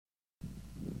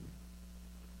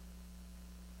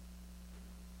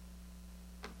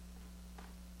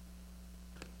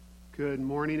Good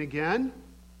morning again.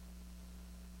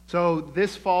 So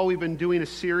this fall we've been doing a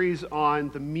series on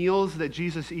the meals that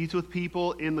Jesus eats with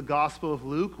people in the Gospel of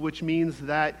Luke, which means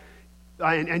that,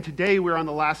 and today we're on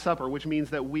the Last Supper, which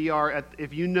means that we are at,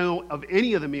 if you know of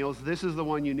any of the meals, this is the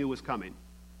one you knew was coming.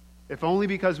 If only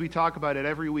because we talk about it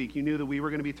every week, you knew that we were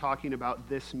going to be talking about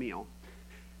this meal.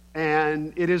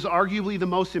 And it is arguably the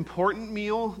most important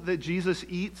meal that Jesus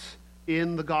eats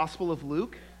in the Gospel of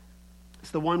Luke. It's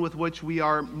the one with which we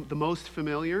are the most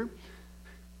familiar.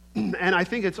 And I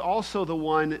think it's also the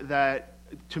one that,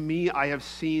 to me, I have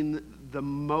seen the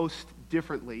most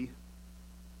differently.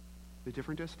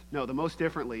 The most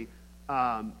differently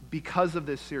because of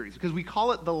this series. Because we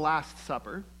call it the Last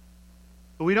Supper,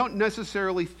 but we don't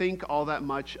necessarily think all that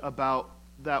much about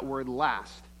that word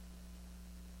last.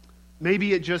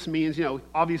 Maybe it just means,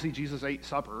 obviously Jesus ate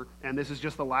supper, and this is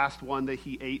just the last one that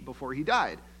he ate before he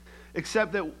died.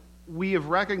 Except that we have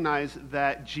recognized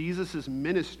that in Jesus'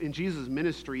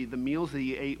 ministry, the meals that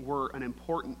he ate were an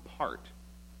important part.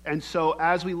 And so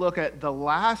as we look at the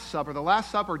Last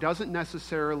Supper doesn't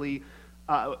necessarily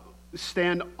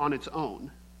stand on its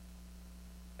own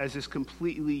as this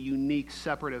completely unique,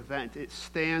 separate event. It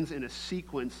stands in a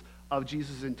sequence of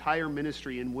Jesus' entire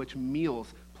ministry in which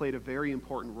meals played a very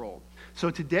important role. So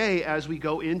today, as we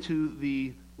go into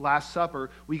the Last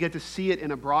Supper, we get to see it in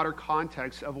a broader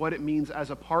context of what it means as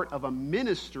a part of a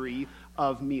ministry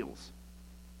of meals.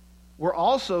 We're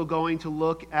also going to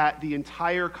look at the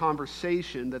entire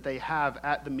conversation that they have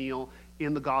at the meal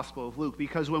in the Gospel of Luke,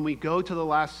 because when we go to the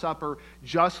Last Supper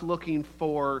just looking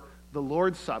for the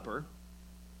Lord's Supper,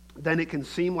 then it can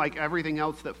seem like everything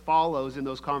else that follows in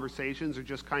those conversations are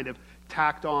just kind of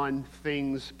tacked on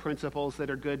things, principles that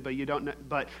are good, but you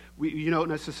don't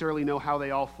necessarily know how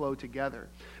they all flow together.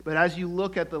 But as you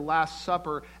look at the Last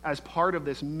Supper as part of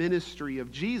this ministry of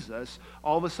Jesus,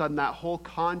 all of a sudden that whole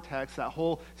context, that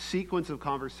whole sequence of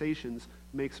conversations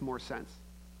makes more sense.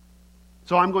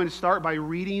 So I'm going to start by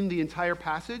reading the entire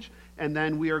passage, and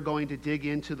then we are going to dig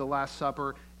into the Last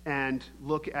Supper and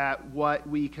look at what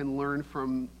we can learn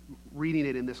from reading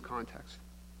it in this context.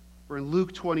 We're in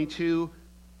Luke 22,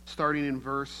 starting in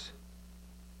verse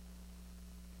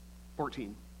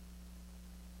 14.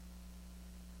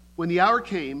 When the hour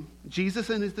came,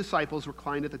 Jesus and his disciples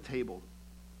reclined at the table.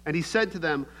 And he said to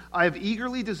them, I have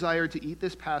eagerly desired to eat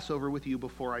this Passover with you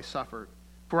before I suffer.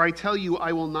 For I tell you,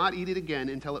 I will not eat it again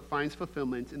until it finds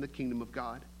fulfillment in the kingdom of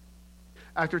God.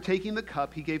 After taking the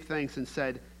cup, he gave thanks and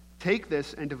said, Take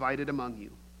this and divide it among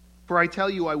you. For I tell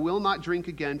you, I will not drink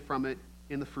again from it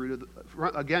from the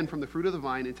fruit of the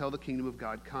vine until the kingdom of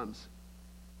God comes.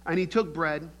 And he took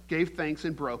bread, gave thanks,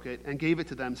 and broke it, and gave it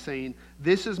to them, saying,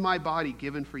 This is my body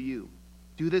given for you.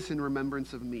 Do this in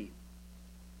remembrance of me.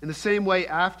 In the same way,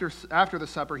 after the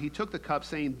supper, he took the cup,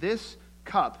 saying, This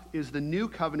cup is the new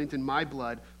covenant in my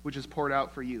blood, which is poured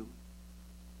out for you.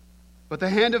 But the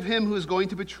hand of him who is going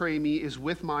to betray me is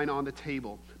with mine on the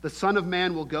table. The Son of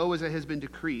Man will go as it has been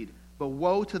decreed, but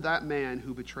woe to that man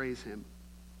who betrays him.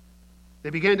 They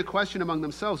began to question among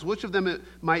themselves which of them it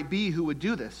might be who would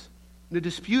do this. And a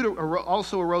dispute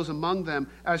also arose among them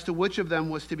as to which of them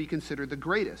was to be considered the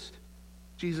greatest.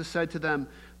 Jesus said to them,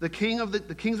 The kings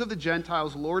of the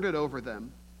Gentiles lord it over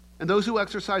them, and those who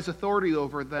exercise authority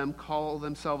over them call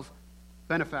themselves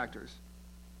benefactors.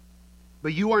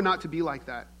 But you are not to be like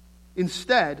that.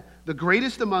 Instead, the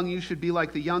greatest among you should be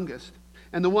like the youngest,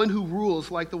 and the one who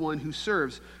rules like the one who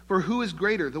serves. For who is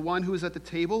greater, the one who is at the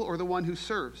table or the one who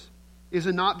serves? Is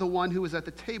it not the one who is at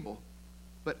the table?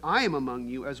 But I am among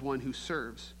you as one who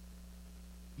serves.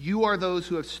 You are those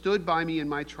who have stood by me in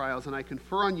my trials, and I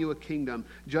confer on you a kingdom,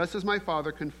 just as my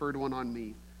Father conferred one on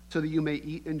me, so that you may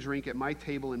eat and drink at my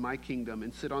table in my kingdom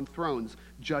and sit on thrones,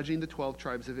 judging the 12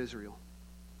 tribes of Israel.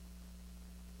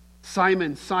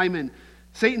 Simon, Simon,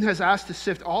 Satan has asked to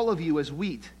sift all of you as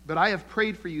wheat, but I have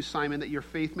prayed for you, Simon, that your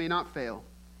faith may not fail.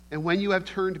 And when you have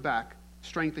turned back,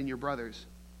 strengthen your brothers.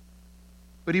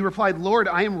 But he replied, Lord,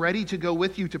 I am ready to go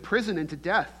with you to prison and to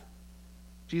death.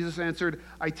 Jesus answered,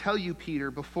 I tell you,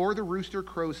 Peter, before the rooster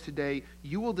crows today,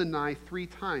 you will deny 3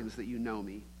 times that you know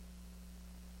me.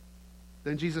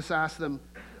 Then Jesus asked them,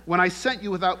 When I sent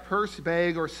you without purse,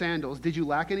 bag, or sandals, did you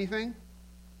lack anything?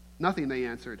 Nothing, they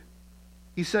answered.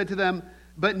 He said to them,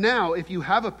 But now, if you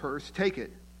have a purse, take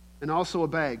it, and also a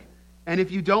bag. And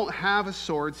if you don't have a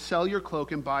sword, sell your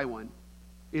cloak and buy one.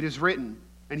 It is written,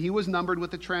 And he was numbered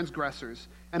with the transgressors.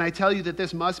 And I tell you that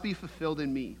this must be fulfilled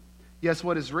in me. Yes,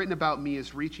 what is written about me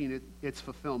is reaching its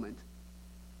fulfillment.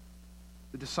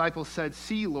 The disciples said,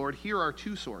 See, Lord, here are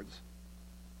 2 swords.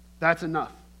 That's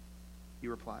enough, he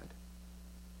replied.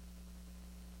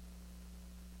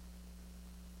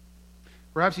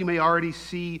 Perhaps you may already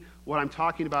see what I'm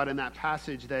talking about in that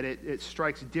passage, that it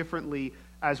strikes differently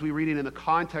as we read it in the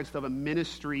context of a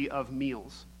ministry of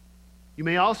meals. You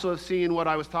may also have seen what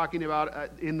I was talking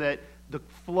about in that the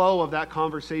flow of that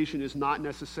conversation is not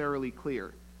necessarily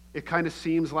clear. It kind of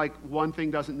seems like one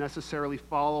thing doesn't necessarily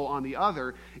follow on the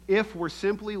other if we're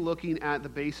simply looking at the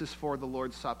basis for the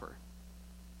Lord's Supper.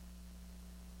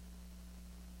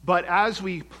 But as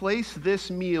we place this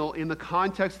meal in the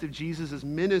context of Jesus'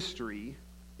 ministry,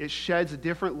 it sheds a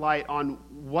different light on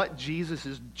what Jesus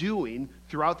is doing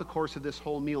throughout the course of this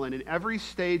whole meal. And in every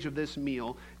stage of this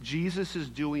meal, Jesus is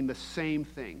doing the same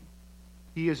thing.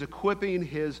 He is equipping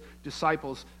his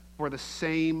disciples for the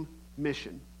same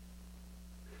mission.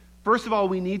 First of all,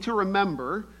 we need to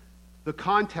remember the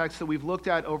context that we've looked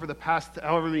at over the past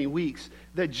however many weeks,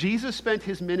 that Jesus spent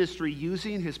his ministry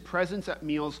using his presence at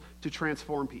meals to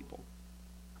transform people.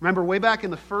 Remember, way back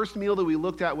in the first meal that we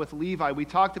looked at with Levi, we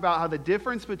talked about how the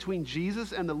difference between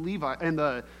Jesus and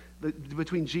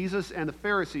between Jesus and the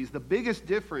Pharisees, the biggest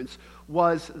difference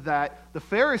was that the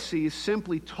Pharisees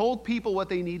simply told people what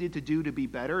they needed to do to be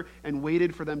better and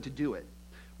waited for them to do it.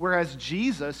 Whereas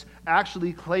Jesus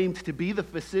actually claimed to be the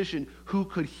physician who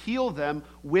could heal them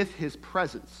with his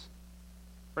presence.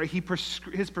 Right?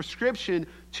 His prescription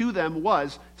to them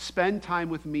was, spend time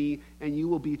with me and you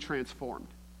will be transformed.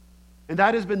 And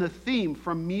that has been the theme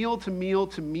from meal to meal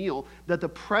to meal, that the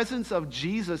presence of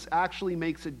Jesus actually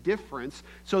makes a difference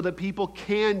so that people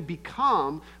can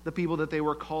become the people that they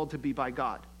were called to be by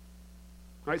God.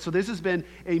 Right? So this has been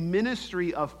a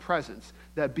ministry of presence,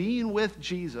 that being with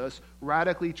Jesus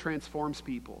radically transforms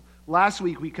people. Last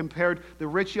week we compared the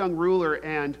rich young ruler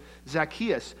and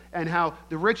Zacchaeus, and how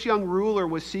the rich young ruler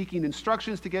was seeking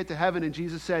instructions to get to heaven, and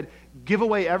Jesus said, give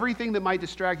away everything that might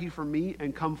distract you from me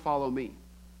and come follow me.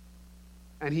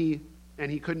 And he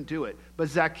couldn't do it. But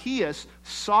Zacchaeus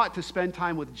sought to spend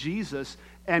time with Jesus,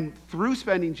 and through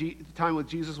spending time with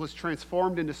Jesus was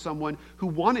transformed into someone who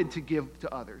wanted to give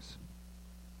to others.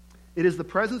 It is the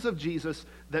presence of Jesus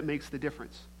that makes the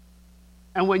difference.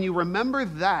 And when you remember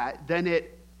that, then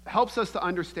it helps us to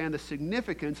understand the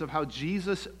significance of how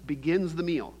Jesus begins the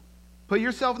meal. Put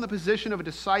yourself in the position of a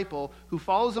disciple who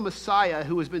follows a Messiah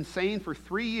who has been saying for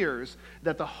 3 years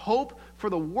that the hope for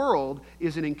the world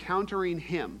is in encountering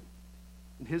him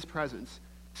in his presence.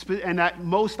 And that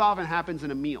most often happens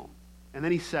in a meal. And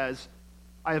then he says,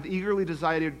 I have eagerly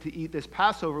desired to eat this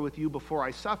Passover with you before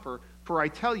I suffer. For I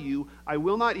tell you, I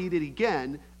will not eat it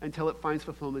again until it finds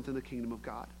fulfillment in the kingdom of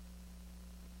God.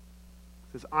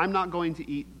 He says, I'm not going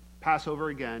to eat Passover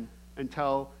again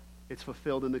until it's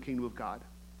fulfilled in the kingdom of God.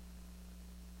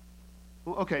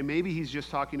 Well, okay, maybe he's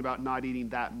just talking about not eating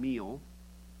that meal.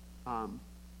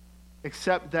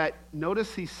 Except that,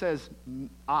 notice he says,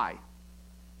 I.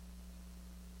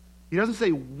 He doesn't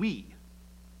say we.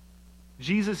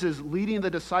 Jesus is leading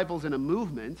the disciples in a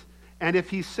movement, and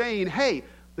if he's saying, hey,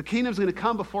 the kingdom's going to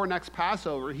come before next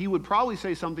Passover, he would probably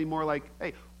say something more like,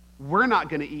 hey, we're not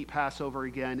going to eat Passover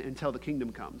again until the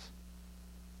kingdom comes.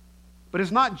 But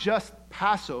it's not just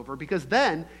Passover, because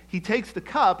then he takes the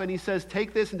cup and he says,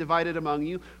 take this and divide it among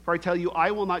you, for I tell you,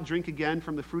 I will not drink again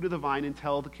from the fruit of the vine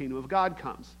until the kingdom of God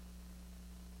comes.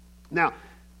 Now,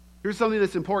 here's something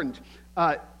that's important.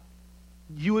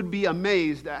 You would be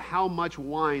amazed at how much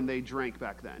wine they drank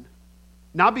back then.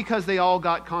 Not because they all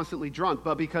got constantly drunk,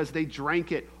 but because they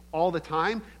drank it all the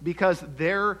time, because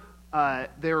their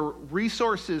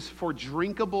resources for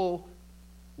drinkable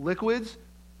liquids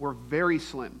were very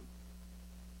slim.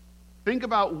 Think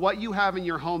about what you have in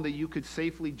your home that you could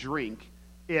safely drink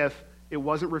if it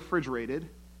wasn't refrigerated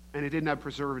and it didn't have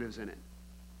preservatives in it.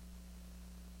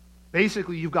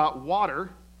 Basically, you've got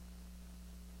water,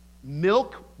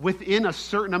 milk within a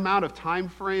certain amount of time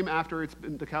frame after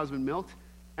the cow's been milked,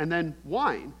 and then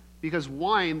wine, because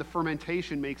wine, the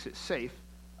fermentation makes it safe.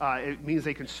 It means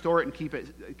they can store it and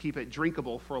keep it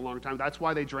drinkable for a long time. That's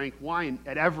why they drank wine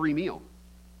at every meal.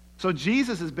 So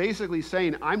Jesus is basically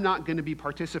saying, I'm not going to be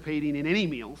participating in any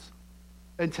meals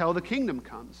until the kingdom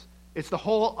comes. It's the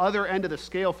whole other end of the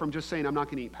scale from just saying, I'm not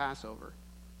going to eat Passover.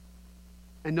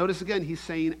 And notice again, he's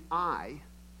saying I,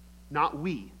 not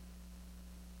we.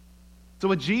 So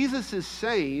what Jesus is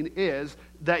saying is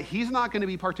that he's not going to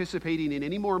be participating in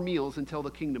any more meals until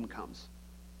the kingdom comes.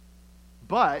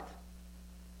 But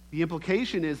the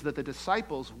implication is that the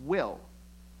disciples will.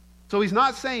 So he's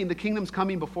not saying the kingdom's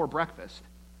coming before breakfast.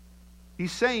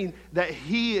 He's saying that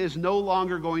he is no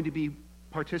longer going to be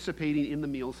participating in the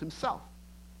meals himself.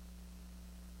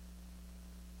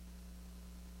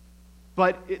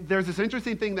 But there's this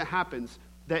interesting thing that happens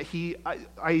that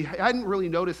I hadn't really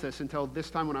noticed this until this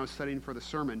time when I was studying for the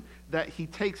sermon, that he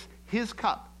takes his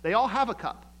cup They all have a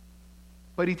cup.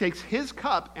 But he takes his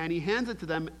cup and he hands it to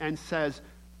them and says,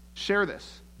 share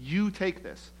this. You take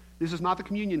this. This is not the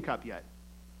communion cup yet.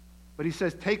 But he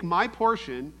says, take my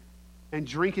portion and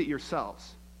drink it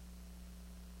yourselves.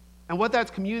 And what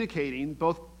that's communicating,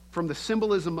 both from the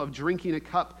symbolism of drinking a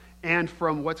cup and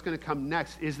from what's going to come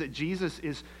next, is that Jesus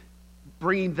is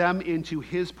bringing them into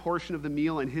his portion of the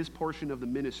meal and his portion of the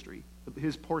ministry,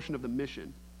 his portion of the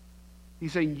mission.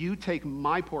 He's saying, you take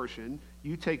my portion,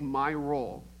 you take my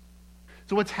role.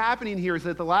 So what's happening here is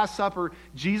that at the Last Supper,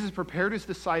 Jesus prepared his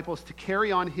disciples to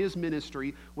carry on his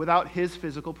ministry without his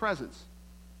physical presence.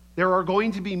 There are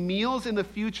going to be meals in the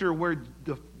future where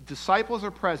the disciples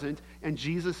are present and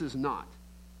Jesus is not.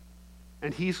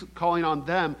 And he's calling on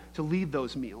them to lead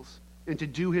those meals and to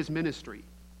do his ministry.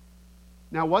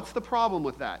 Now, what's the problem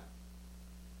with that?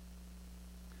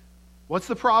 What's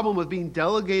the problem with being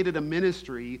delegated a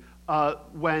ministry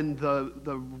when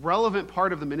the relevant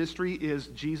part of the ministry is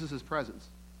Jesus' presence?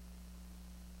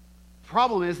 The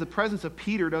problem is the presence of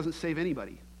Peter doesn't save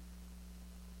anybody,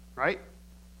 right?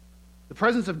 The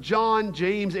presence of John,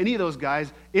 James, any of those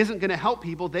guys isn't going to help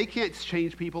people. They can't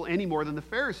change people any more than the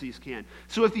Pharisees can.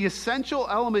 So if the essential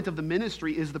element of the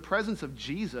ministry is the presence of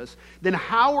Jesus, then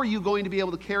how are you going to be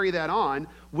able to carry that on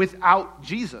without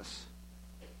Jesus?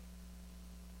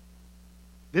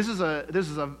 This is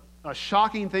a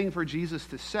shocking thing for Jesus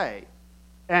to say,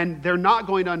 and they're not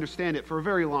going to understand it for a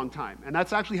very long time. And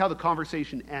that's actually how the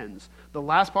conversation ends. The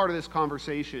last part of this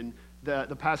conversation,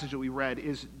 the passage that we read,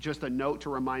 is just a note to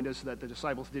remind us that the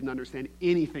disciples didn't understand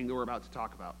anything that we're about to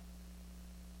talk about.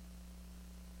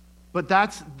 But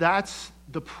that's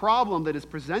the problem that is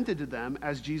presented to them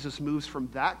as Jesus moves from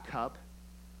that cup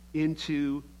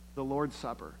into the Lord's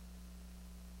Supper.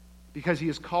 Because he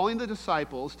is calling the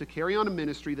disciples to carry on a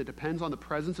ministry that depends on the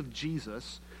presence of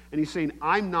Jesus, and he's saying,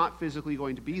 I'm not physically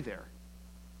going to be there.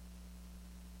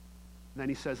 And then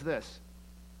he says this.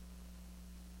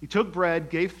 He took bread,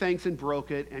 gave thanks, and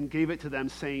broke it, and gave it to them,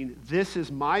 saying, this is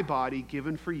my body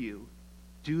given for you.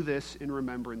 Do this in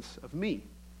remembrance of me.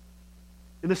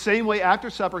 In the same way, after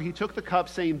supper, he took the cup,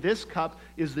 saying, this cup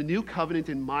is the new covenant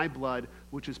in my blood,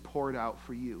 which is poured out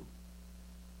for you.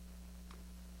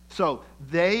 So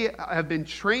they have been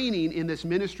training in this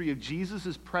ministry of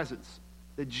Jesus' presence.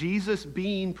 That Jesus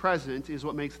being present is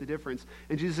what makes the difference.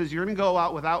 And Jesus says, you're going to go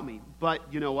out without me. But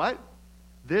you know what?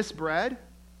 This bread,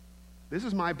 this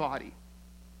is my body.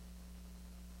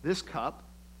 This cup,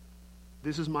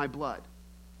 this is my blood.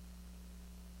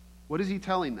 What is he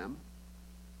telling them?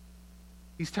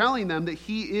 He's telling them that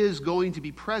he is going to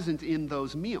be present in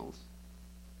those meals.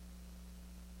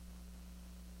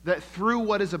 That through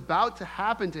what is about to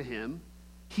happen to him,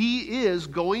 he is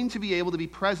going to be able to be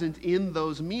present in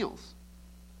those meals.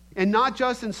 And not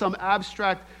just in some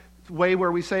abstract way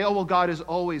where we say, oh, well, God is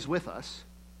always with us,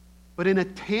 but in a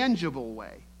tangible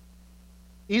way.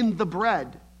 In the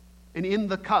bread and in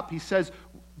the cup, he says,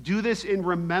 do this in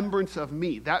remembrance of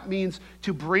me. That means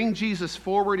to bring Jesus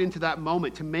forward into that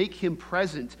moment, to make him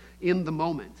present in the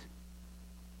moment.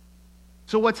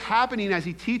 So what's happening as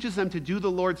he teaches them to do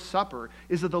the Lord's Supper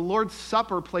is that the Lord's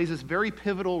Supper plays this very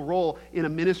pivotal role in a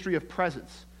ministry of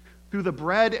presence. Through the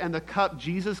bread and the cup,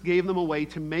 Jesus gave them a way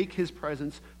to make his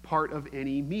presence part of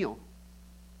any meal.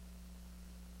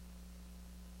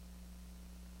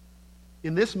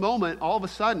 In this moment, all of a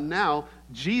sudden now,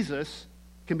 Jesus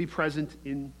can be present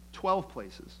in 12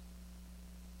 places.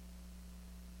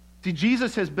 See,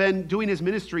 Jesus has been doing his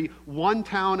ministry one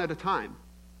town at a time.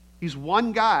 He's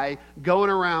one guy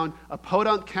going around a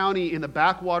podunk county in the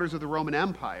backwaters of the Roman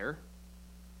Empire,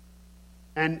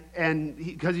 and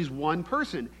because he's one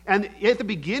person. And at the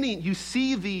beginning, you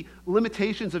see the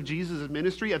limitations of Jesus'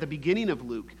 ministry at the beginning of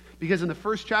Luke, because in the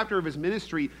first chapter of his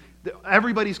ministry,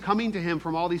 everybody's coming to him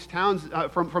from all these towns,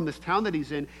 from this town that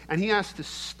he's in, and he has to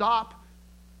stop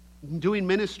doing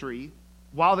ministry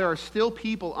while there are still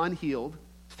people unhealed,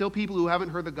 still people who haven't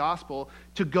heard the gospel,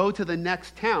 to go to the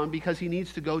next town because he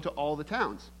needs to go to all the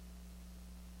towns.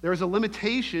 There is a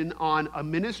limitation on a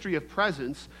ministry of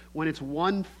presence when it's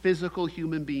one physical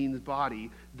human being's body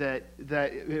that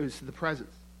is the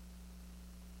presence.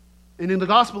 And in the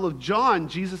Gospel of John,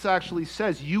 Jesus actually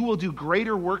says, you will do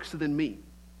greater works than me.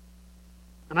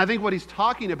 And I think what he's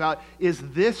talking about is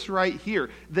this right here,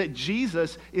 that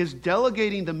Jesus is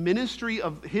delegating the ministry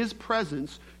of his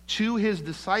presence to his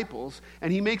disciples,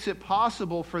 and he makes it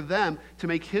possible for them to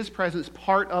make his presence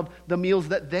part of the meals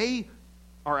that they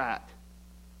are at.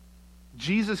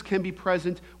 Jesus can be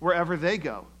present wherever they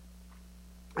go.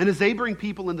 And as they bring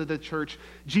people into the church,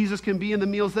 Jesus can be in the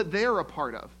meals that they're a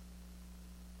part of.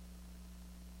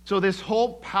 So this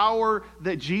whole power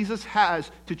that Jesus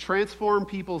has to transform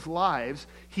people's lives,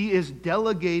 he is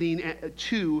delegating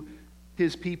to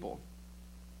his people.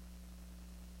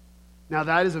 Now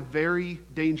that is a very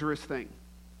dangerous thing,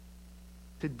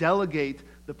 to delegate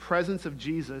the presence of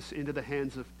Jesus into the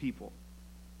hands of people.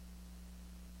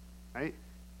 Right?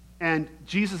 And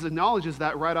Jesus acknowledges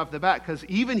that right off the bat, because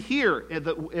even here in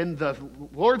the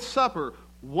Lord's Supper,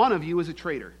 one of you is a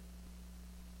traitor.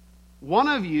 One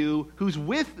of you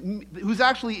who's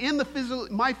actually in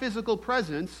my physical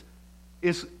presence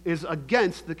is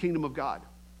against the kingdom of God,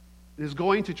 is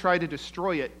going to try to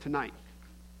destroy it tonight.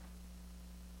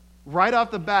 Right off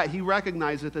the bat, he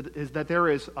recognizes that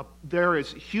there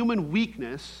is human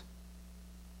weakness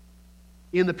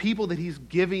in the people that he's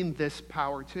giving this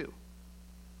power to.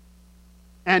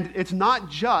 And it's not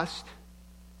just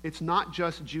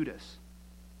Judas.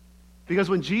 Because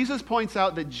when Jesus points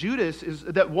out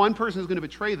that one person is going to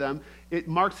betray them, it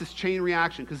marks this chain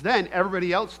reaction. Because then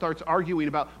everybody else starts arguing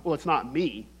about, well, it's not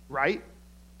me, right?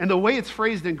 And the way it's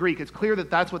phrased in Greek, it's clear that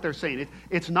that's what they're saying.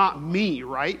 It's not me,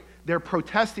 right? They're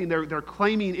protesting, they're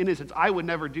claiming innocence. I would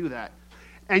never do that.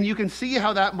 And you can see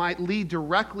how that might lead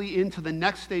directly into the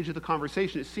next stage of the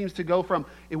conversation. It seems to go from,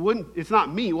 it's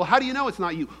not me. Well, how do you know it's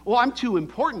not you? Well, I'm too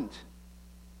important.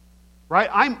 Right?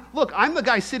 I'm the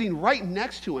guy sitting right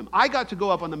next to him. I got to go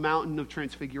up on the mountain of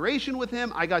transfiguration with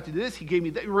him. I got to do this. He gave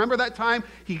me that. Remember that time?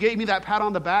 He gave me that pat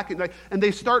on the back. And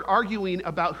they start arguing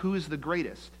about who is the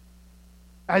greatest.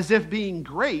 As if being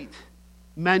great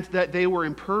meant that they were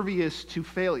impervious to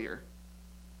failure.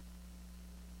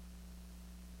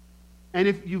 And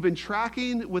if you've been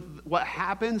tracking with what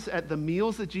happens at the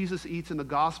meals that Jesus eats in the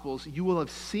Gospels, you will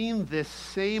have seen this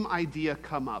same idea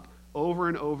come up over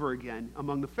and over again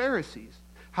among the Pharisees.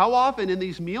 How often in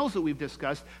these meals that we've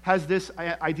discussed has this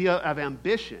idea of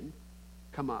ambition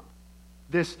come up?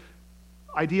 This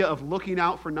idea of looking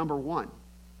out for number one.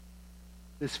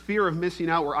 This fear of missing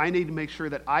out, where I need to make sure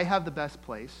that I have the best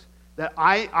place, that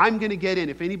I'm going to get in.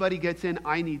 If anybody gets in,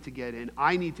 I need to get in.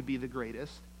 I need to be the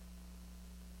greatest.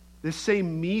 This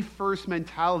same me-first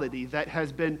mentality that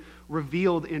has been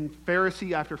revealed in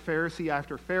Pharisee after Pharisee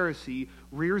after Pharisee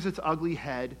rears its ugly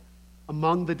head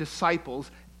among the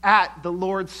disciples at the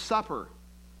Lord's Supper.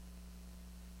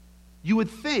 You would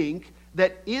think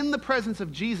that in the presence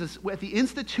of Jesus, at the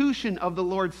institution of the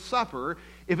Lord's Supper,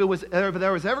 if there was ever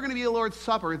going to be a Lord's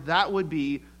Supper, that would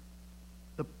be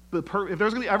if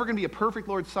there's ever going to be a perfect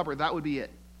Lord's Supper, that would be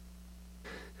it.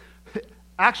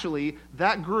 Actually,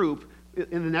 that group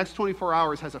in the next 24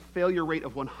 hours has a failure rate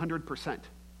of 100%.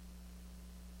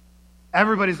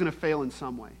 Everybody's going to fail in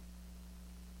some way.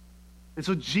 And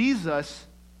so Jesus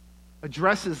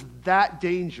addresses that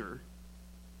danger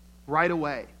right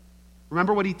away.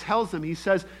 Remember what he tells them. He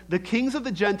says, the kings of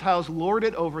the Gentiles lord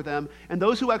it over them, and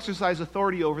those who exercise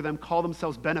authority over them call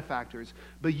themselves benefactors.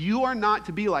 But you are not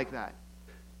to be like that.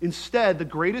 Instead, the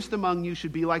greatest among you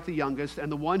should be like the youngest,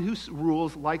 and the one who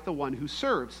rules like the one who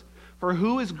serves. For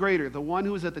who is greater, the one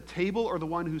who is at the table or the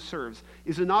one who serves?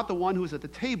 Is it not the one who is at the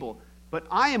table? But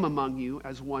I am among you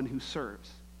as one who serves.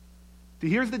 So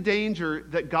here's the danger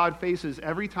that God faces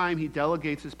every time he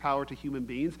delegates his power to human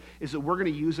beings, is that we're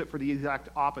going to use it for the exact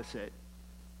opposite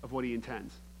of what he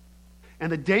intends.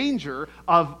 And the danger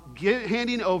of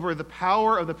handing over the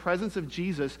power of the presence of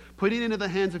Jesus, putting it into the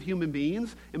hands of human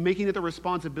beings, and making it the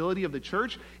responsibility of the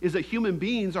church, is that human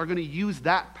beings are going to use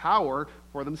that power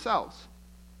for themselves.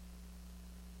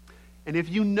 And if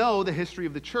you know the history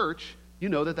of the church, you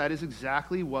know that that is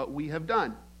exactly what we have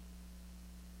done.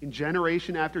 In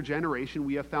generation after generation,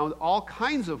 we have found all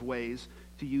kinds of ways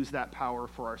to use that power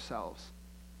for ourselves.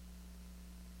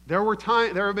 There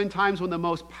have been times when the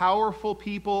most powerful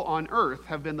people on earth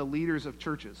have been the leaders of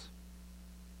churches.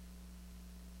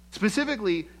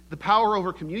 Specifically, the power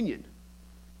over communion.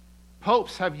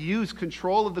 Popes have used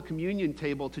control of the communion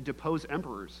table to depose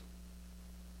emperors.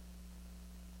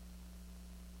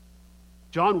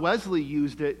 John Wesley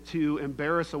used it to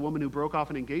embarrass a woman who broke off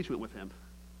an engagement with him.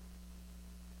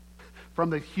 From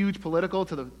the huge political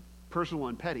to the personal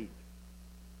and petty.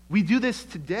 We do this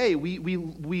today.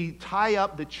 We tie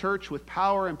up the church with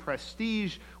power and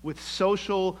prestige, with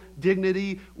social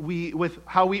dignity,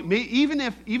 even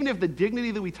if the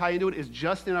dignity that we tie into it is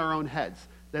just in our own heads.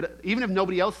 That even if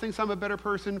nobody else thinks I'm a better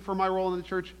person for my role in the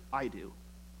church, I do.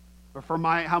 Or for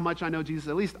how much I know Jesus,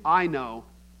 at least I know.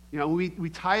 We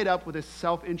tie it up with this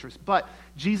self-interest. But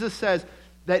Jesus says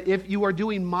that if you are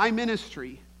doing my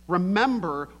ministry,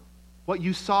 remember what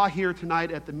you saw here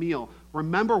tonight at the meal.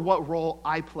 Remember what role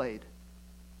I played.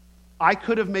 I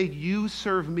could have made you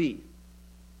serve me,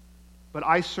 but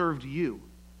I served you,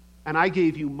 and I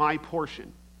gave you my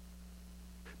portion.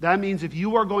 That means if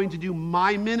you are going to do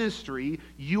my ministry,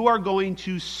 you are going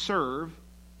to serve,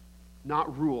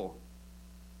 not rule.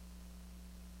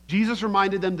 Jesus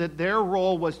reminded them that their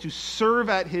role was to serve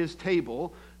at his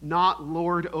table, not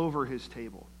lord over his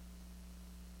table.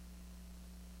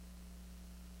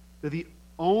 That the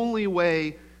only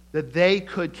way that they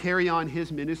could carry on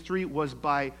his ministry was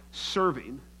by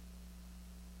serving,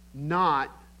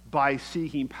 not by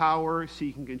seeking power,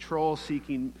 seeking control,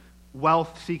 seeking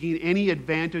wealth, seeking any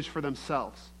advantage for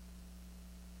themselves.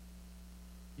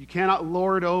 You cannot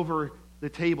lord over the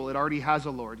table. It already has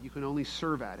a Lord. You can only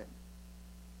serve at it.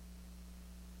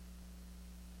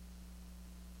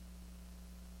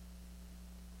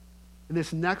 In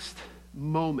this next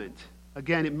moment,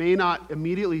 again, it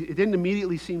didn't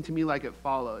immediately seem to me like it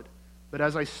followed. But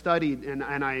as I studied and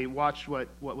I watched what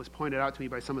was pointed out to me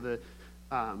by some of the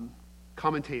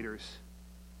commentators,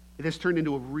 this turned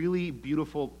into a really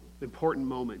beautiful, important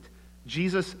moment.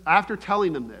 Jesus, after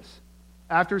telling them this,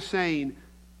 after saying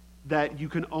that you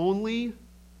can only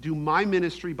do my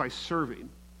ministry by serving,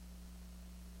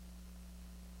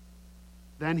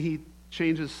 then he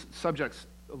changes subjects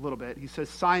a little bit. He says,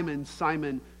 Simon,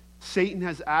 Simon, Satan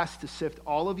has asked to sift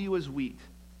all of you as wheat,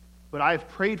 but I have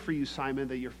prayed for you, Simon,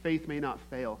 that your faith may not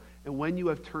fail. And when you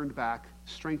have turned back,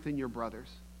 strengthen your brothers.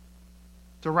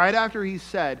 So right after he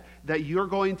said that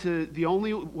the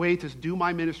only way to do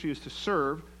my ministry is to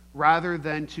serve rather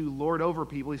than to lord over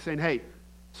people, he's saying, hey,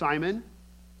 Simon,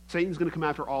 Satan's going to come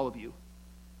after all of you.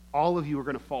 All of you are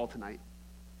going to fall tonight.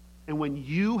 And when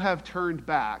you have turned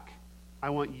back,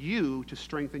 I want you to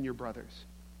strengthen your brothers.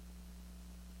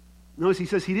 Notice he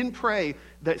says he didn't pray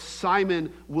that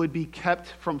Simon would be kept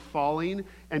from falling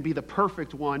and be the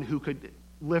perfect one who could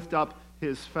lift up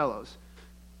his fellows.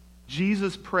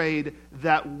 Jesus prayed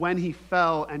that when he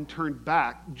fell and turned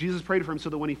back, Jesus prayed for him so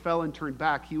that when he fell and turned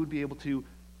back, he would be able to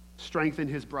strengthen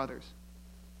his brothers.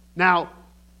 Now,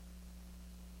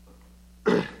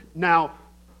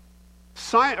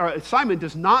 Simon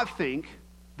does not think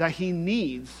that he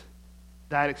needs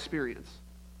that experience.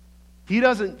 He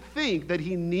doesn't think that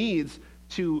he needs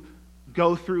to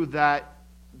go through that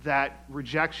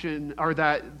rejection or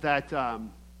that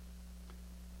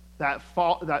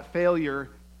failure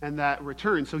and that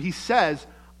return. So he says,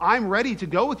 I'm ready to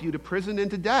go with you to prison and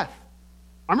to death.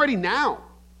 I'm ready now.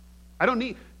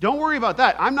 Don't worry about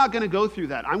that. I'm not going to go through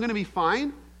that. I'm going to be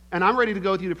fine, and I'm ready to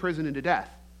go with you to prison and to death.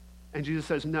 And Jesus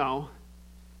says, no.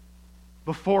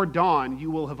 Before dawn, you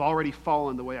will have already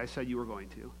fallen the way I said you were going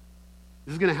to.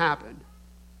 This is going to happen.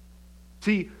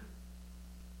 See,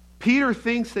 Peter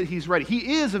thinks that he's ready.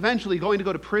 He is eventually going to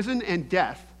go to prison and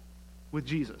death with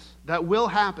Jesus. That will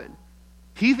happen.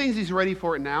 He thinks he's ready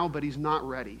for it now, but he's not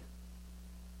ready.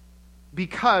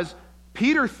 Because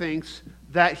Peter thinks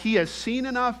that he has seen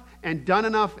enough and done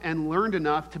enough and learned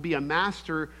enough to be a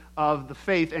master of the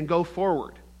faith and go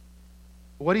forward.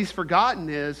 What he's forgotten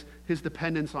is his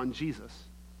dependence on Jesus.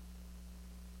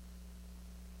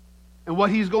 And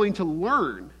what he's going to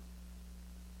learn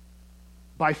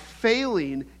by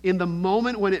failing in the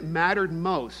moment when it mattered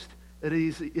most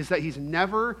is that he's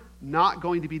never not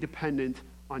going to be dependent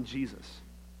on Jesus.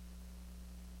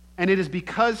 And it is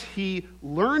because he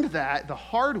learned that the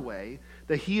hard way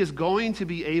that he is going to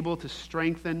be able to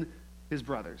strengthen his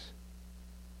brothers.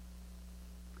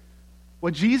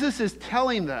 What Jesus is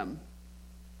telling them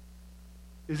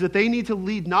is that they need to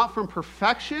lead not from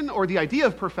perfection or the idea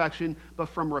of perfection, but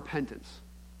from repentance.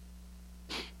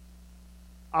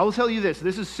 I will tell you this.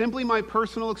 This is simply my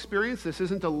personal experience. This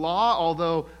isn't a law,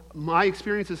 although my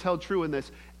experience is held true in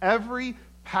this. Every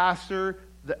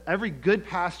good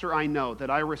pastor I know that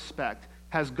I respect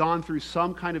has gone through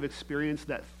some kind of experience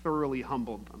that thoroughly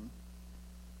humbled them.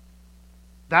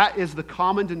 That is the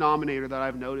common denominator that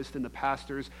I've noticed in the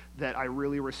pastors that I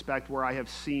really respect, where I have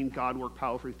seen God work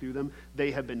powerfully through them.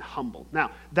 They have been humbled.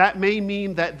 Now, that may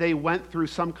mean that they went through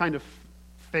some kind of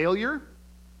failure,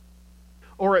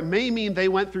 or it may mean they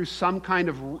went through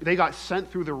they got sent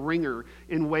through the ringer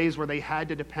in ways where they had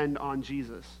to depend on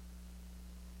Jesus.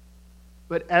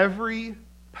 But every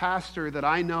pastor that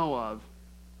I know of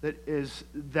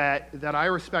that I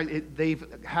respect, they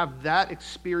have that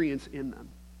experience in them.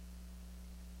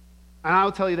 And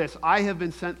I'll tell you this, I have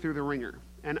been sent through the ringer.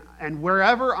 And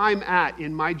wherever I'm at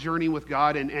in my journey with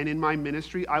God and in my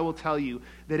ministry, I will tell you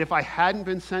that if I hadn't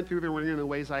been sent through the ringer in the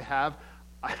ways I have,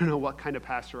 I don't know what kind of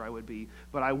pastor I would be,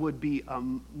 but I would be a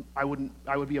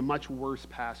much worse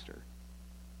pastor.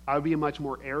 I would be a much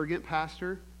more arrogant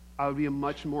pastor. I would be a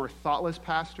much more thoughtless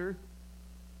pastor,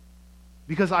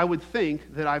 because I would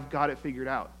think that I've got it figured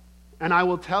out. And I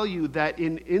will tell you that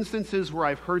in instances where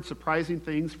I've heard surprising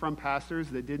things from pastors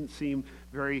that didn't seem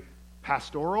very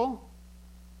pastoral,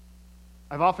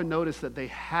 I've often noticed that they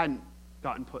hadn't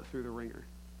gotten put through the ringer.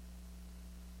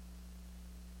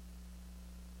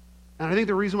 And I think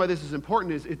the reason why this is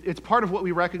important is it's part of what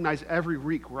we recognize every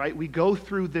week, right? We go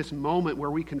through this moment where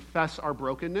we confess our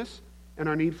brokenness and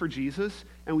our need for Jesus,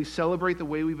 and we celebrate the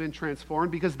way we've been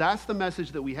transformed, because that's the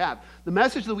message that we have. The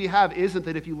message that we have isn't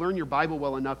that if you learn your Bible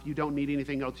well enough, you don't need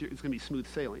anything else, it's going to be smooth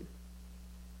sailing.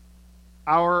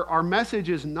 Our message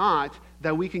is not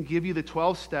that we can give you the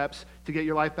 12 steps to get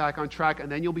your life back on track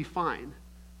and then you'll be fine.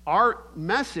 Our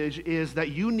message is that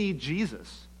you need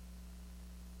Jesus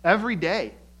every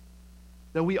day.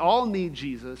 That we all need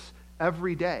Jesus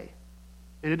every day.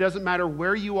 And it doesn't matter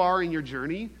where you are in your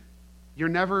journey, you're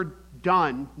never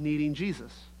done needing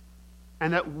Jesus.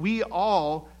 And that we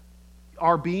all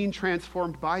are being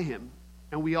transformed by him,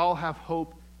 and we all have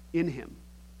hope in him.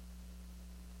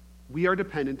 We are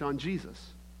dependent on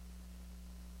Jesus.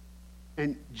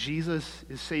 And Jesus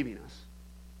is saving us.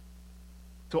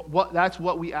 So that's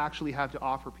what we actually have to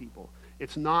offer people.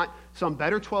 It's not some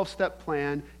better 12-step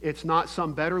plan. It's not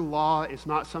some better law. It's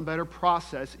not some better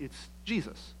process. It's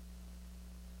Jesus.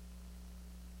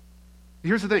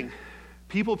 Here's the thing.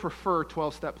 People prefer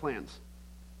 12-step plans.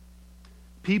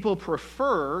 People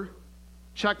prefer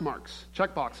check marks,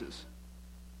 check boxes.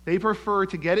 They prefer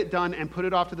to get it done and put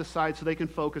it off to the side so they can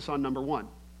focus on number one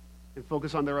and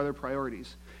focus on their other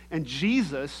priorities. And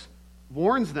Jesus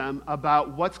warns them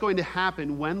about what's going to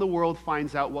happen when the world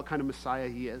finds out what kind of Messiah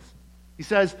he is. He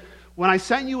says, when I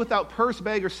sent you without purse,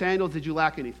 bag, or sandals, did you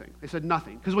lack anything? They said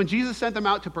nothing. Because when Jesus sent them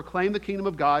out to proclaim the kingdom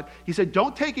of God, he said,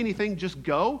 don't take anything, just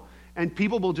go, and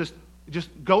people will just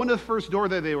go into the first door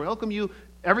there. They will welcome you.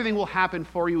 Everything will happen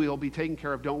for you. You'll be taken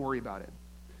care of. Don't worry about it.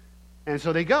 And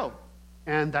so they go.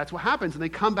 And that's what happens. And they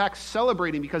come back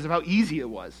celebrating because of how easy it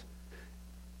was.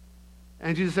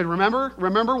 And Jesus said,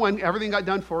 remember when everything got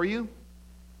done for you?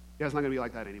 Yeah, it's not going to be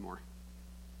like that anymore.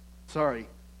 Sorry.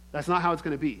 That's not how it's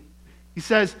going to be. He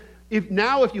says, if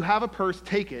you have a purse,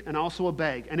 take it, and also a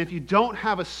bag. And if you don't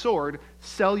have a sword,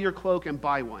 sell your cloak and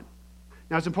buy one.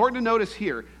 Now, it's important to notice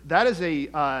here, that is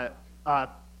a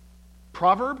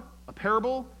proverb, a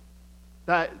parable,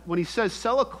 that when he says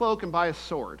sell a cloak and buy a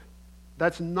sword,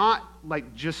 that's not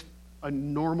like just a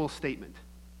normal statement.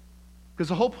 Because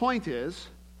the whole point is,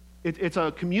 it's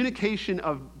a communication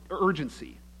of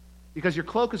urgency. Because your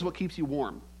cloak is what keeps you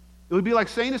warm. It would be like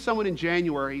saying to someone in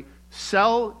January,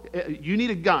 you need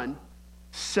a gun,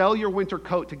 sell your winter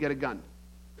coat to get a gun.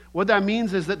 What that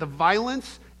means is that the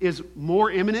violence is more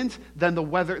imminent than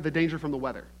the danger from the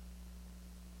weather.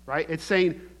 Right? It's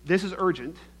saying, this is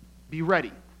urgent, be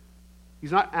ready.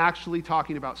 He's not actually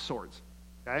talking about swords.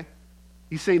 Okay?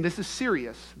 He's saying this is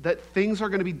serious, that things are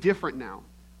going to be different now.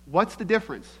 What's the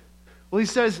difference? Well, he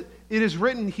says, it is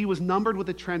written, he was numbered with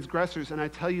the transgressors, and I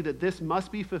tell you that this must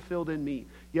be fulfilled in me.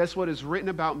 Yes, what is written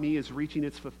about me is reaching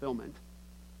its fulfillment.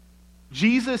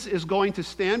 Jesus is going to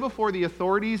stand before the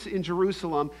authorities in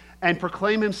Jerusalem and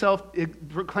proclaim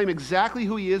exactly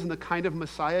who he is and the kind of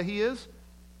Messiah he is.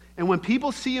 And when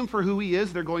people see him for who he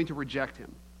is, they're going to reject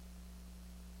him.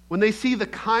 When they see the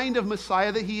kind of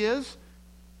Messiah that he is,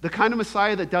 the kind of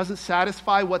Messiah that doesn't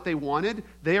satisfy what they wanted,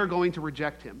 they are going to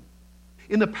reject him.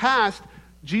 In the past,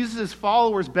 Jesus'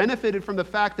 followers benefited from the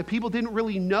fact that people didn't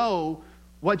really know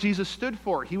what Jesus stood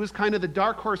for. He was kind of the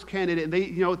dark horse candidate, and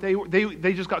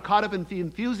they just got caught up in the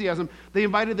enthusiasm. They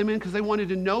invited them in because they wanted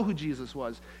to know who Jesus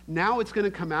was. Now it's going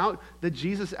to come out that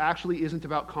Jesus actually isn't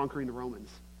about conquering the Romans.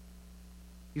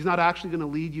 He's not actually going to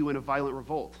lead you in a violent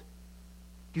revolt.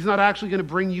 He's not actually going to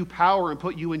bring you power and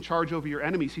put you in charge over your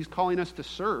enemies. He's calling us to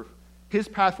serve. His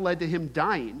path led to him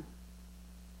dying,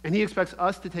 and he expects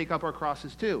us to take up our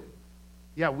crosses too.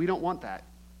 Yeah, we don't want that.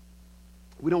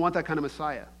 We don't want that kind of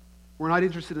Messiah. We're not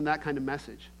interested in that kind of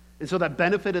message. And so that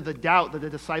benefit of the doubt that the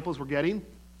disciples were getting,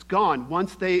 it's gone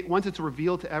once it's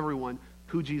revealed to everyone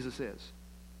who Jesus is.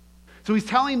 So he's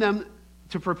telling them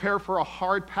to prepare for a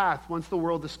hard path once the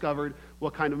world discovered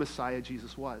what kind of Messiah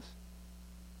Jesus was.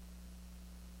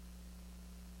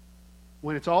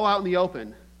 When it's all out in the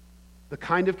open, the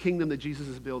kind of kingdom that Jesus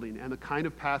is building and the kind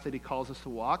of path that he calls us to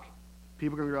walk,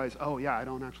 people are going to realize, oh yeah, I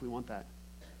don't actually want that.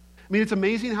 I mean, it's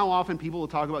amazing how often people will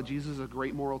talk about Jesus as a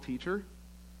great moral teacher,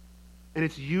 and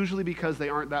it's usually because they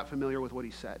aren't that familiar with what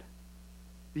he said.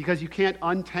 Because you can't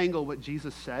untangle what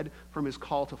Jesus said from his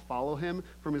call to follow him,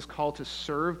 from his call to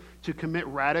serve, to commit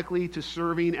radically to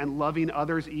serving and loving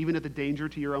others, even at the danger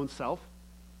to your own self.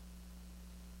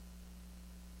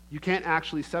 You can't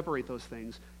actually separate those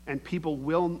things, and people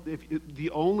will, the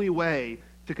only way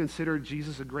to consider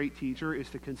Jesus a great teacher is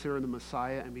to consider the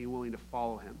Messiah and be willing to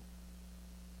follow him.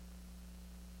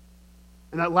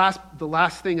 And the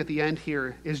last thing at the end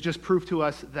here is just proof to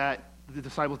us that the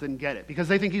disciples didn't get it, because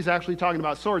they think he's actually talking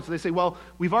about swords. So they say, well,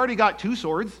 we've already got 2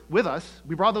 swords with us.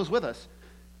 We brought those with us.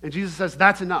 And Jesus says,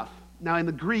 that's enough. Now, in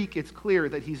the Greek, it's clear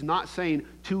that he's not saying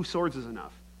 2 swords is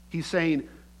enough. He's saying,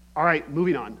 all right,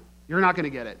 moving on. You're not going to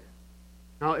get it.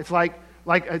 Now, it's like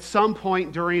at some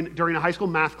point during a high school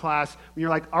math class, when you're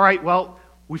like, all right, well,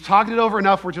 we've talked it over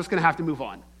enough. We're just going to have to move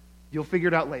on. You'll figure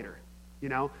it out later,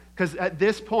 Because at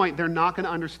this point, they're not going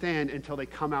to understand until they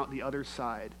come out the other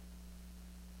side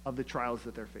of the trials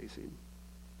that they're facing.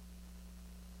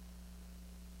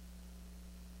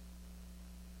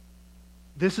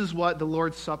 This is what the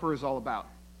Lord's Supper is all about.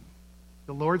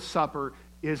 The Lord's Supper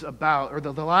is about, or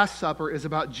the Last Supper is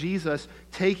about Jesus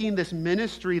taking this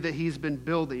ministry that he's been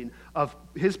building of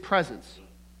his presence,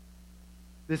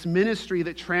 this ministry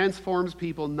that transforms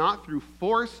people not through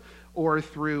force or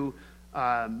through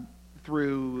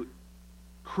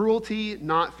cruelty,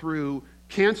 not through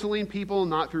canceling people,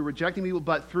 not through rejecting people,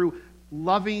 but through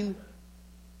loving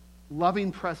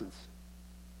presence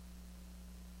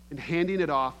and handing it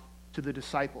off to the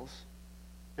disciples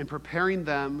and preparing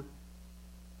them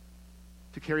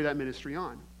to carry that ministry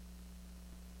on.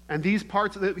 And these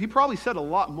parts, he probably said a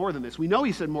lot more than this. We know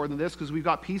he said more than this because we've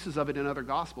got pieces of it in other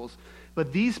Gospels.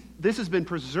 But this has been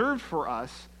preserved for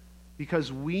us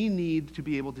because we need to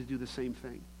be able to do the same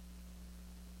thing.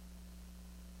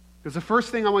 Because the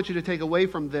first thing I want you to take away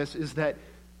from this is that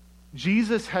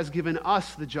Jesus has given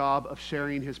us the job of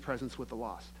sharing his presence with the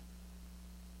lost.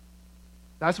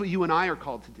 That's what you and I are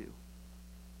called to do.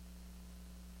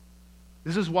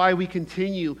 This is why we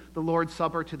continue the Lord's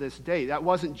Supper to this day. That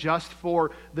wasn't just for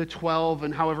the 12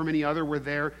 and however many other were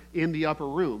there in the upper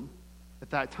room at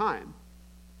that time.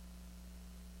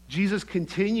 Jesus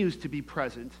continues to be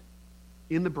present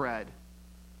in the bread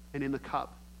and in the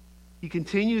cup. He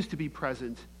continues to be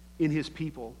present in his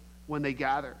people when they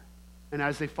gather. And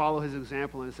as they follow his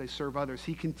example and as they serve others,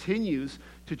 he continues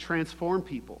to transform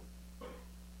people.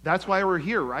 That's why we're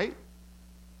here, right?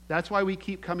 That's why we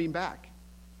keep coming back.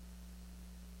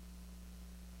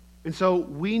 And so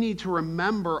we need to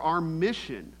remember our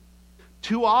mission.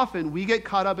 Too often we get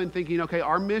caught up in thinking, okay,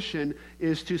 our mission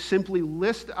is to simply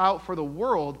list out for the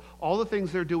world all the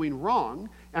things they're doing wrong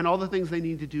and all the things they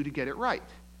need to do to get it right.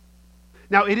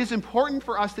 Now, it is important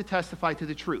for us to testify to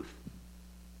the truth.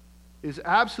 It is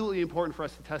absolutely important for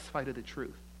us to testify to the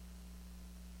truth.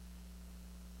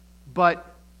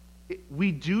 But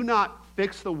we do not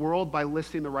fix the world by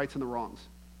listing the rights and the wrongs.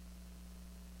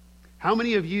 How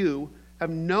many of you have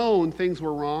known things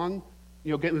were wrong,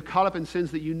 getting caught up in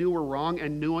sins that you knew were wrong,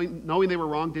 and knowing they were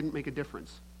wrong didn't make a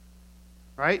difference?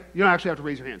 Right? You don't actually have to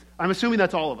raise your hands. I'm assuming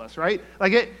that's all of us, right?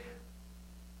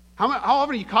 How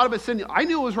often are you caught up in sin? I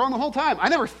knew it was wrong the whole time. I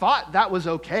never thought that was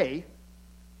okay,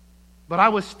 but I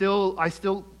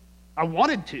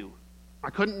wanted to. I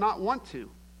couldn't not want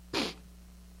to.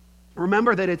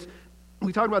 Remember that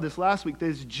we talked about this last week, that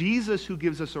it's Jesus who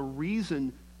gives us a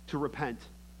reason to repent.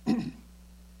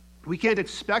 We can't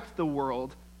expect the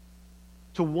world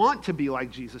to want to be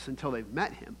like Jesus until they've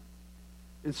met him.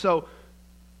 And so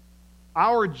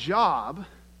our job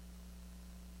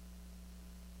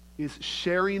is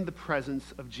sharing the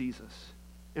presence of Jesus.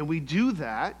 And we do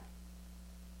that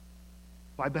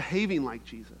by behaving like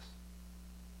Jesus.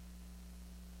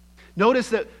 Notice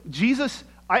that Jesus,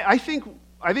 I think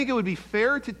it would be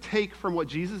fair to take from what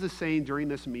Jesus is saying during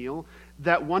this meal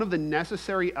that one of the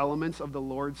necessary elements of the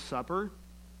Lord's Supper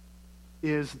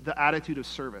is the attitude of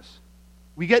service.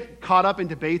 We get caught up in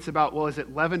debates about, well, is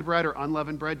it leavened bread or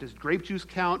unleavened bread? Does grape juice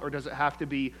count or does it have to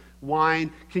be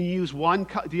wine? Can you use one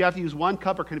cup? Do you have to use one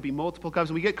cup or can it be multiple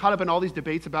cups? And we get caught up in all these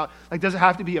debates about, does it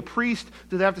have to be a priest?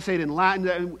 Does it have to say it in Latin?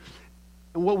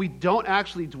 And what we don't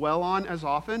actually dwell on as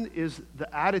often is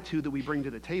the attitude that we bring to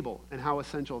the table and how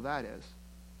essential that is.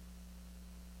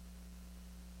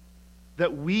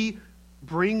 That we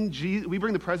bring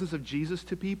the presence of Jesus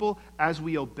to people as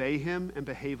we obey him and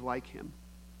behave like him.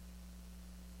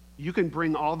 You can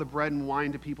bring all the bread and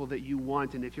wine to people that you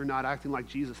want, and if you're not acting like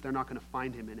Jesus, they're not going to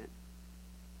find him in it.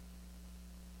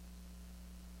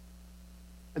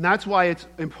 And that's why it's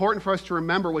important for us to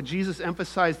remember what Jesus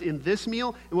emphasized in this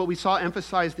meal and what we saw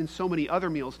emphasized in so many other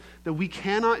meals, that we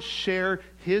cannot share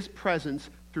his presence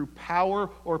through power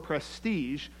or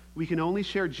prestige. We can only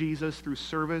share Jesus through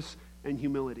service and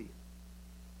humility.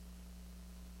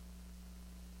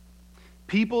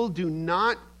 People do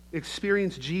not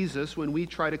experience Jesus when we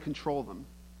try to control them.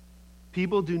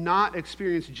 People do not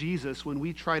experience Jesus when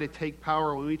we try to take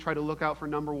power, when we try to look out for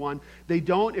number one. They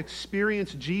don't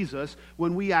experience Jesus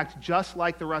when we act just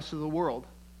like the rest of the world.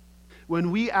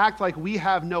 When we act like we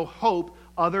have no hope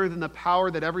other than the power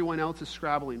that everyone else is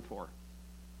scrabbling for.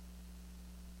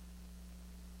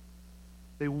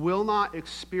 They will not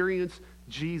experience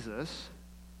Jesus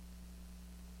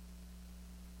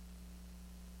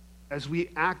as we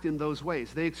act in those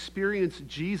ways. They experience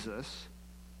Jesus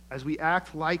as we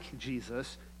act like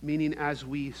Jesus, meaning as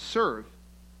we serve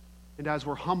and as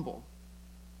we're humble.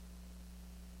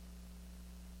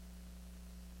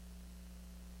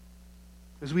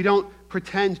 As we don't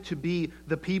pretend to be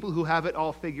the people who have it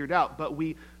all figured out, but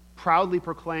we proudly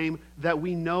proclaim that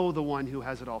we know the one who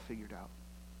has it all figured out.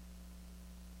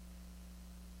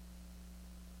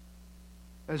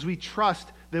 As we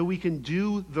trust that we can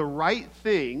do the right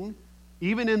thing,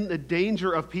 even in the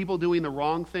danger of people doing the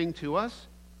wrong thing to us,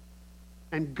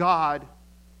 and God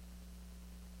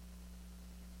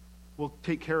will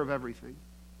take care of everything.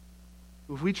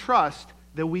 If we trust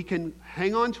that we can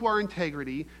hang on to our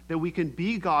integrity, that we can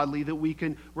be godly, that we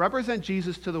can represent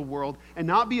Jesus to the world and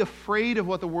not be afraid of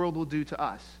what the world will do to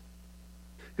us.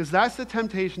 Because that's the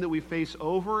temptation that we face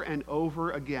over and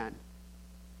over again.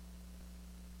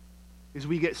 Is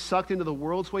we get sucked into the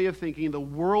world's way of thinking, the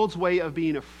world's way of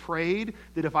being afraid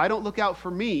that if I don't look out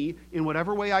for me in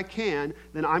whatever way I can,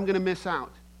 then I'm going to miss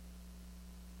out.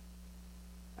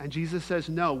 And Jesus says,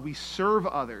 no, we serve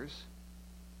others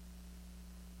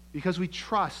because we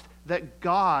trust that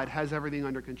God has everything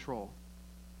under control.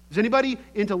 Does anybody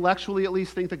intellectually at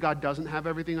least think that God doesn't have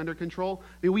everything under control?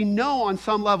 I mean, we know on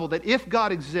some level that if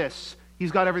God exists,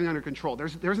 he's got everything under control.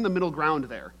 There's in the middle ground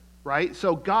there, right?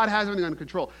 So God has everything under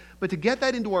control. But to get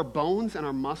that into our bones and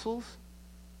our muscles,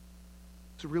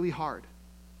 it's really hard.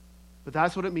 But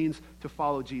that's what it means to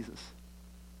follow Jesus.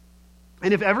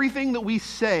 And if everything that we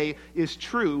say is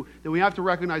true, then we have to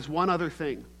recognize one other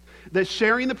thing. That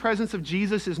sharing the presence of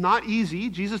Jesus is not easy.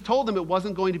 Jesus told them it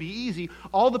wasn't going to be easy.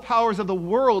 All the powers of the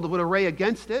world would array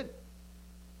against it.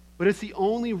 But it's the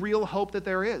only real hope that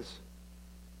there is.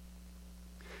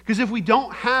 Because if we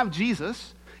don't have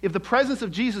Jesus, if the presence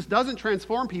of Jesus doesn't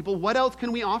transform people, what else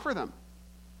can we offer them?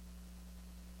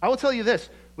 I will tell you this.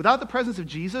 Without the presence of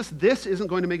Jesus, this isn't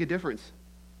going to make a difference.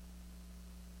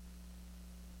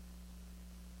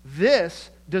 This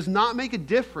does not make a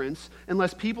difference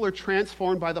unless people are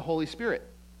transformed by the Holy Spirit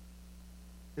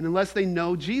and unless they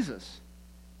know Jesus.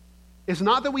 It's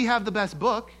not that we have the best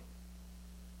book,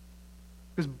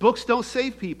 because books don't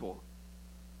save people.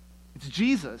 It's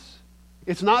Jesus.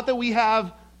 It's not that we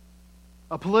have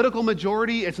a political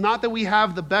majority. It's not that we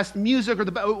have the best music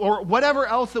or whatever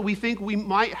else that we think we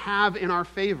might have in our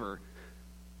favor.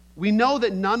 We know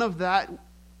that none of that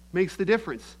makes the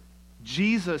difference.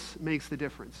 Jesus makes the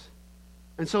difference.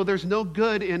 And so there's no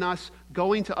good in us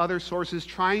going to other sources,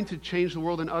 trying to change the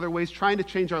world in other ways, trying to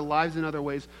change our lives in other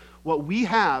ways. What we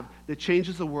have that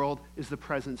changes the world is the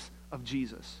presence of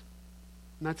Jesus.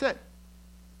 And that's it.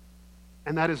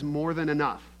 And that is more than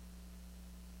enough.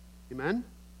 Amen?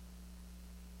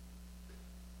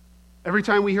 Every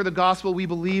time we hear the gospel, we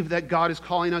believe that God is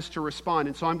calling us to respond.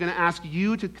 And so I'm going to ask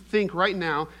you to think right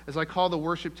now, as I call the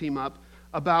worship team up,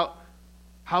 about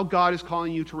how God is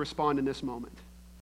calling you to respond in this moment.